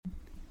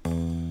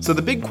So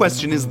the big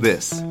question is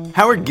this: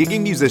 how are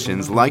gigging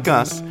musicians like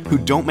us, who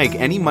don't make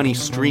any money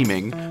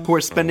streaming, who are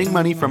spending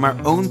money from our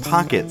own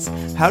pockets,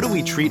 how do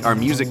we treat our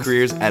music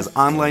careers as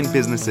online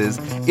businesses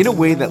in a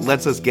way that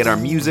lets us get our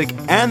music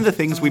and the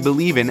things we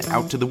believe in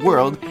out to the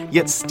world,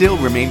 yet still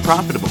remain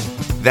profitable?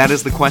 That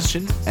is the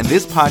question, and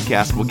this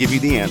podcast will give you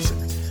the answer.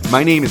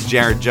 My name is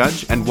Jared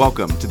Judge, and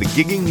welcome to the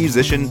Gigging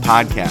Musician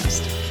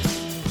Podcast.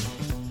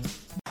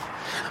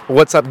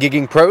 What's up,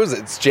 gigging pros?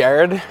 It's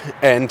Jared,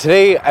 and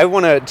today I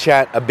want to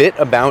chat a bit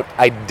about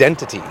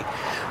identity.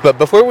 But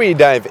before we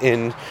dive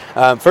in,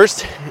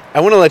 first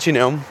I want to let you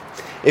know,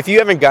 if you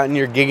haven't gotten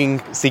your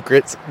Gigging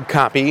Secrets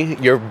copy,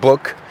 your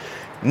book,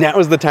 now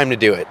is the time to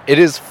do it. It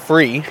is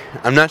free.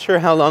 I'm not sure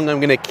how long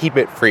I'm going to keep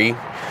it free,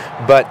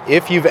 but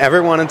if you've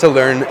ever wanted to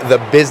learn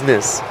the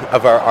business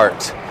of our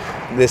art,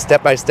 the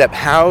step-by-step,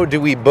 how do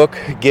we book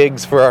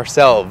gigs for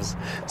ourselves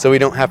so we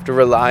don't have to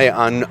rely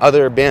on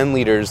other band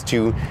leaders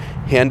to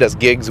hand us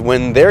gigs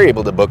when they're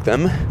able to book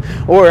them?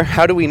 Or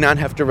how do we not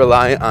have to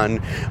rely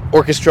on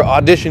orchestra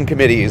audition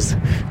committees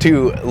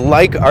to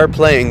like our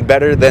playing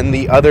better than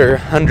the other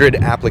 100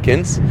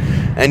 applicants,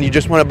 and you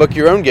just want to book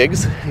your own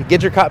gigs?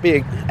 Get your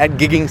copy at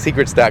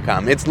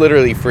giggingsecrets.com. It's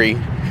literally free.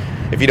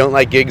 If you don't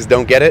like gigs,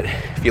 don't get it.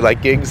 If you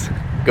like gigs,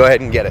 go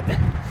ahead and get it.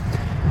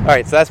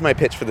 Alright, so that's my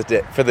pitch for the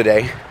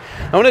day.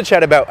 I want to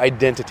chat about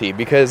identity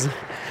because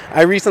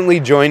I recently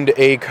joined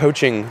a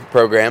coaching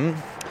program.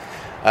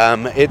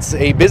 It's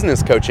a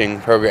business coaching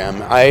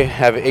program. I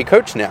have a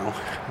coach now.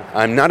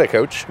 I'm not a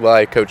coach. Well,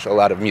 I coach a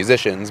lot of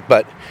musicians,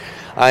 but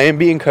I am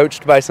being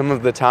coached by some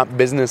of the top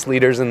business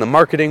leaders in the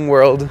marketing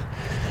world.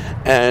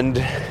 And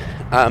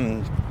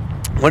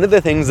one of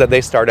the things that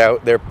they start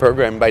out their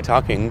program by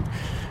talking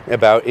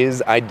about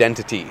is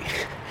identity.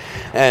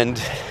 And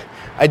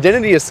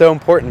identity is so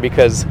important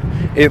because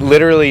it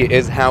literally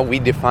is how we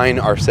define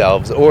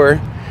ourselves, or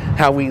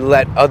how we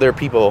let other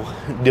people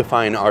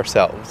define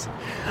ourselves.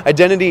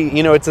 Identity,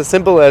 it's as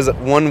simple as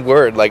one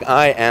word, like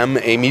I am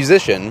a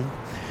musician,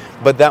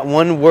 but that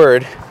one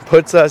word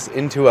puts us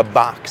into a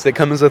box that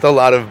comes with a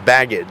lot of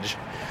baggage.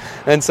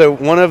 And so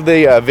one of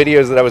the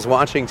videos that I was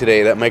watching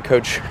today that my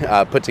coach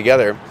put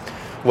together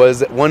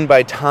was one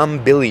by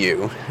Tom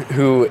Bilyeu,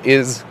 who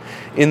is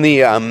in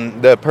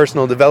the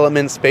personal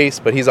development space,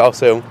 but he's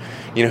also,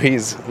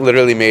 he's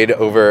literally made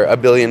over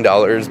 $1 billion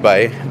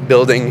by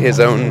building his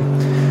own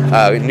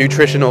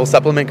nutritional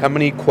supplement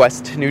company,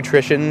 Quest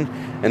Nutrition,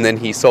 and then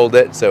he sold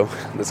it. So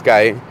this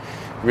guy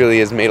really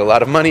has made a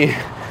lot of money.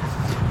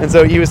 And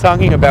so he was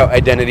talking about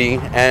identity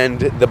and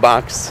the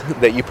box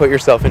that you put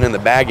yourself in and the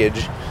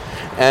baggage.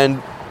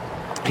 And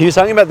he was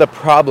talking about the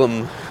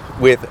problem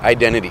with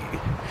identity.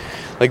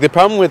 Like the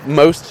problem with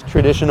most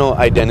traditional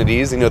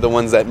identities, the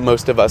ones that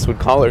most of us would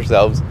call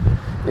ourselves,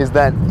 is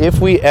that if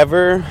we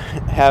ever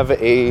have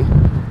a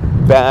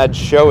bad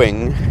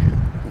showing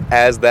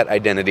as that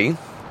identity,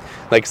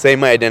 like say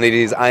my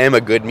identity is I am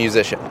a good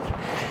musician.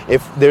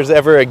 If there's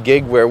ever a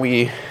gig where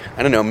we,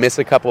 miss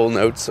a couple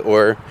notes,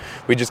 or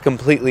we just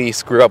completely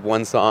screw up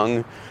one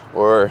song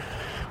or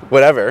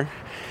whatever,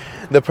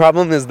 the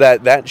problem is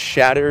that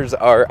shatters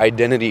our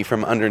identity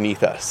from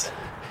underneath us.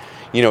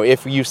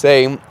 If you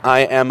say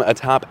I am a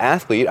top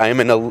athlete, I am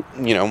an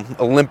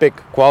Olympic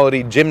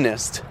quality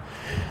gymnast,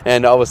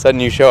 and all of a sudden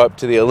you show up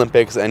to the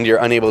Olympics and you're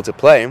unable to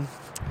play,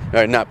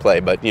 or not play,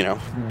 but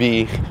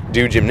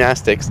do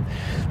gymnastics,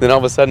 then all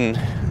of a sudden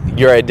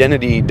your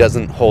identity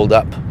doesn't hold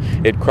up.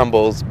 It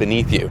crumbles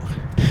beneath you.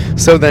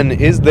 So then,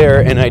 is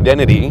there an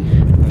identity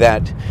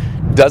that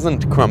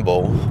doesn't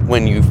crumble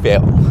when you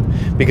fail?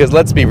 Because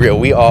let's be real,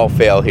 we all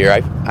fail here.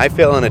 I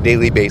fail on a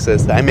daily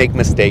basis. I make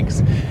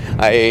mistakes.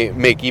 I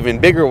make even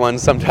bigger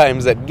ones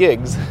sometimes at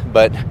gigs,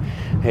 but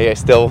hey, I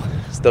still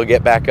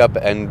get back up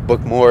and book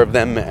more of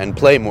them and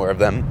play more of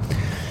them.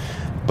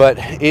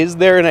 But is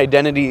there an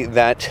identity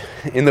that,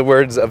 in the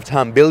words of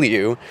Tom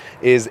Bilyeu,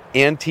 is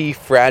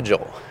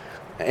anti-fragile?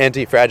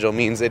 Anti-fragile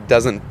means it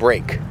doesn't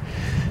break.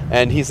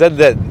 And he said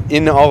that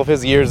in all of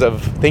his years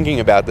of thinking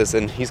about this,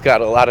 and he's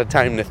got a lot of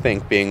time to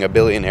think, being a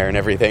billionaire and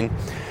everything,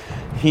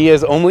 he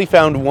has only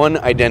found one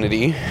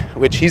identity,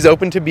 which he's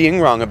open to being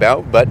wrong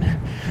about, but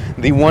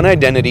the one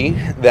identity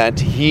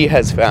that he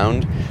has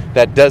found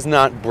that does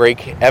not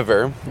break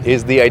ever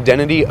is the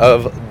identity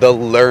of the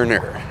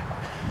learner.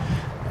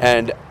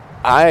 And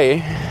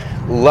I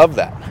love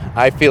that.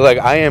 I feel like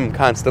I am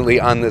constantly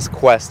on this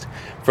quest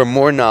for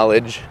more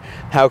knowledge.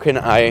 How can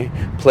I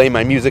play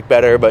my music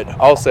better, but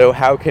also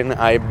how can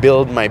I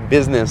build my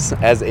business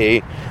as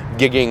a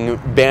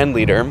gigging band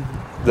leader,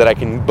 that I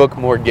can book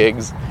more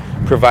gigs,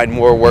 provide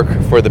more work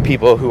for the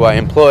people who I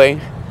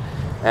employ,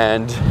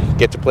 and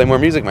get to play more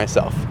music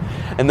myself.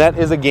 And that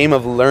is a game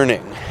of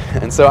learning.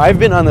 And so I've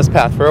been on this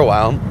path for a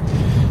while.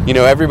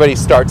 Everybody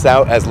starts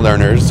out as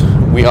learners.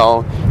 We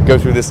all go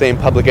through the same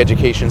public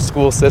education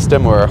school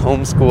system or are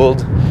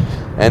homeschooled.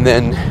 And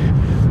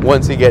then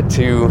once you get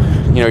to,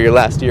 your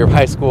last year of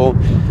high school,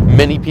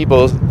 many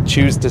people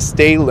choose to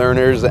stay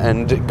learners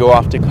and go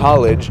off to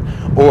college,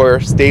 or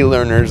stay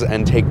learners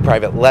and take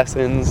private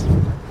lessons.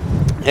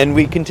 And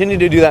we continue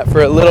to do that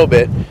for a little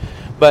bit,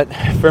 But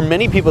for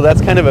many people,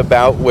 that's kind of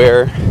about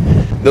where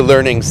the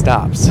learning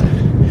stops.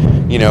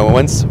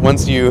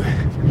 Once you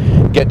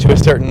get to a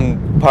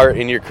certain part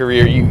in your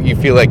career, you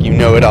feel like you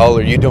know it all,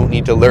 or you don't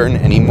need to learn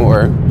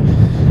anymore.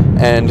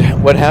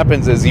 And what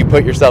happens is you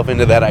put yourself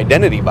into that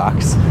identity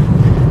box,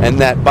 and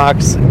that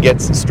box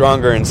gets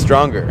stronger and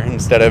stronger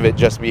instead of it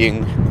just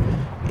being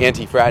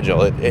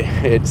anti-fragile.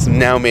 It's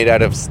now made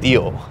out of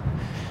steel,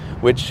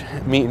 which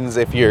means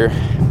if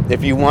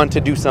you want to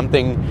do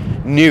something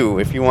new,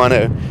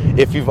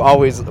 if you've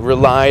always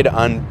relied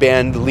on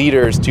band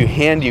leaders to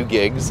hand you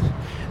gigs,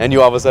 and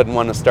you all of a sudden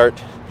want to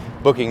start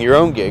booking your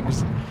own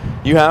gigs,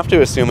 you have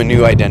to assume a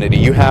new identity.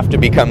 You have to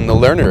become the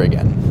learner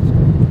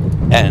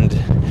again. And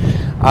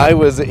I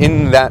was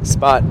in that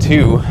spot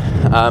too.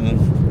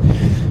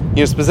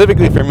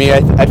 Specifically for me,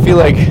 I feel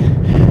like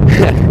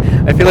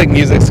I feel like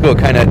music school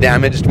kind of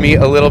damaged me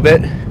a little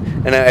bit.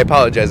 And I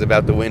apologize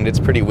about the wind. It's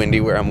pretty windy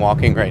where I'm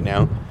walking right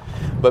now.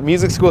 But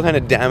music school kind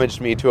of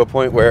damaged me to a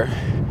point where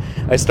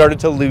I started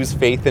to lose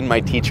faith in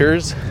my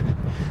teachers.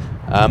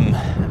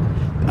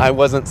 I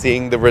wasn't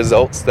seeing the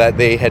results that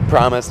they had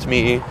promised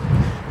me,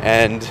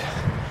 and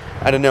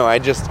I don't know, I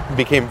just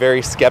became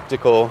very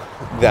skeptical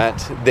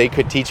that they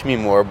could teach me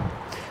more.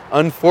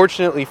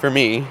 Unfortunately for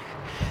me,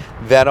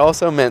 that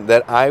also meant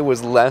that I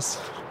was less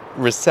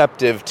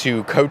receptive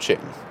to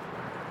coaching,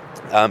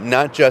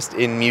 not just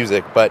in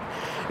music, but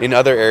in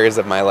other areas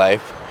of my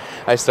life.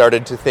 I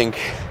started to think,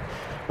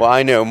 well,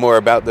 I know more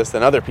about this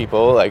than other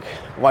people, like,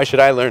 why should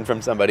I learn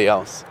from somebody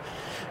else?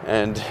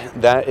 And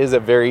that is a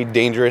very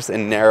dangerous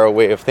and narrow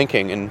way of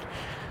thinking, and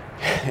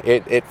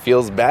it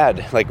feels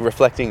bad, like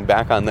reflecting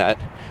back on that.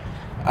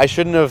 I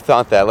shouldn't have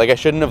thought that. Like, I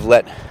shouldn't have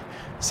let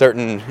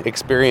certain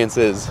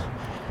experiences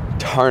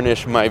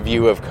tarnish my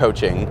view of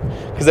coaching,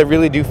 because I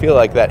really do feel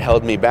like that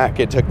held me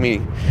back. It took me,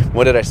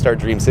 when did I start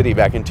Dream City?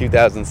 Back in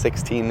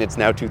 2016. It's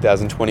now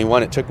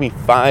 2021. It took me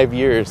 5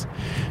 years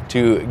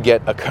to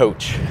get a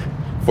coach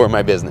for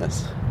my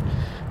business.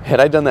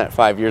 Had I done that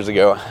 5 years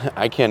ago,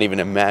 I can't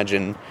even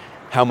imagine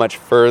how much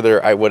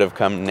further I would have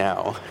come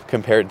now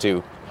compared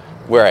to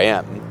where I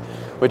am,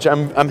 which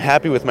I'm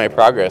happy with my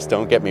progress.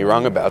 Don't get me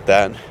wrong about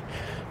that.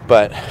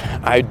 But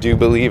I do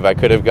believe I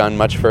could have gone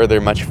much further,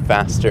 much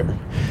faster.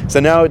 So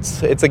now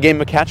it's a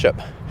game of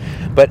catch-up.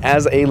 But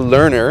as a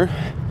learner,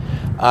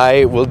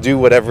 I will do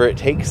whatever it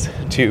takes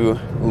to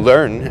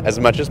learn as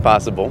much as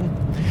possible.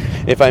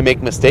 If I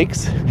make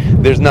mistakes,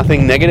 there's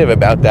nothing negative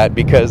about that,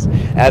 because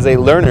as a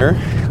learner,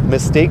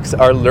 mistakes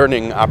are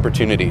learning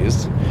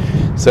opportunities.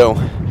 So,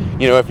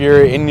 if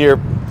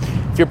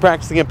you're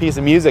practicing a piece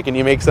of music and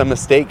you make some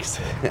mistakes,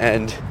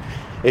 and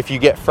if you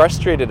get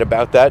frustrated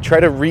about that, try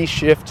to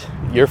reshift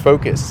your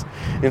focus.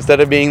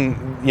 Instead of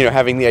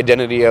having the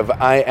identity of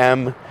I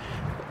am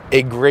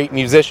a great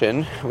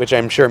musician, which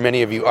I'm sure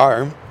many of you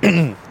are,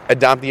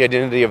 adopt the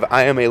identity of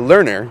I am a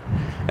learner,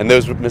 and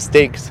those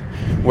mistakes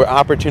were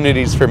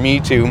opportunities for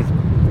me to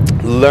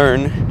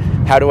learn,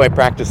 how do I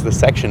practice the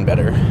section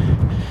better?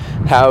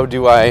 How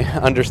do I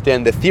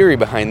understand the theory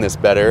behind this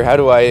better? How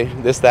do I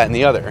this, that, and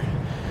the other?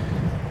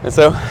 And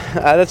so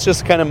that's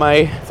just kind of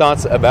my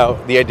thoughts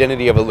about the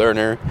identity of a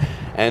learner,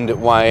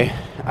 and why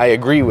I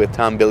agree with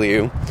Tom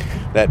Bilyeu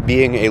that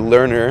being a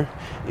learner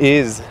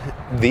is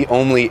the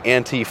only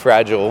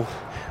anti-fragile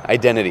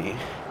identity.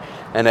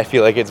 And I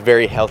feel like it's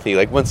very healthy.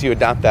 Like, once you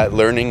adopt that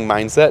learning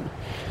mindset,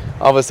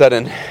 all of a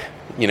sudden,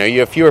 you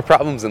have fewer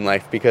problems in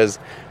life, because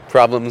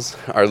problems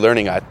are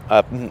learning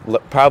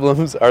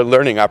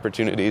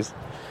opportunities,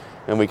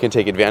 and we can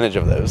take advantage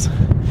of those.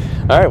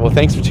 All right, well,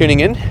 thanks for tuning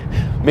in.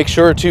 Make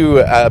sure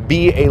to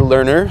be a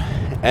learner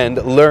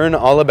and learn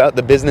all about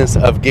the business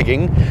of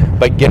gigging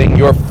by getting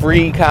your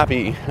free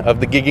copy of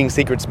the Gigging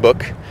Secrets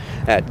book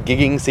at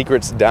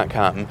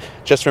giggingsecrets.com.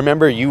 Just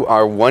remember, you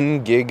are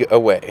 1 gig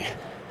away.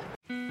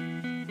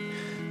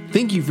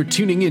 Thank you for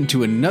tuning in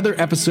to another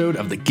episode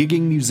of the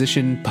Gigging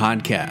Musician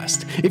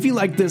Podcast. If you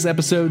liked this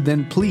episode,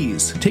 then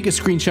please take a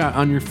screenshot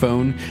on your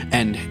phone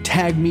and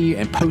tag me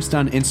and post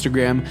on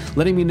Instagram,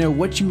 letting me know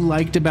what you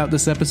liked about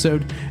this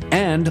episode,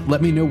 and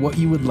let me know what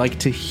you would like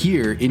to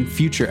hear in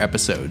future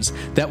episodes.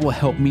 That will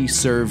help me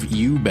serve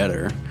you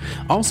better.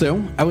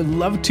 Also, I would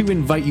love to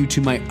invite you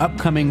to my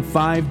upcoming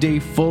 5-day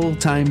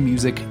full-time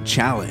music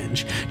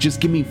challenge.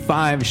 Just give me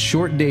 5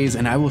 short days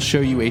and I will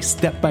show you a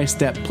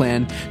step-by-step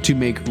plan to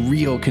make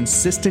real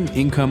consistent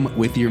income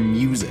with your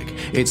music.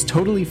 It's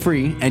totally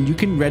free, and you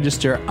can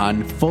register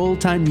on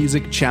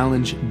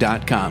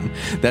fulltimemusicchallenge.com.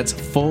 That's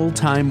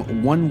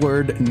full-time, one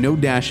word, no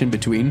dash in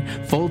between,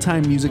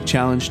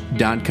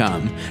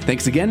 fulltimemusicchallenge.com.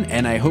 Thanks again,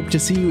 and I hope to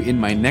see you in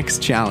my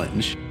next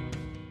challenge.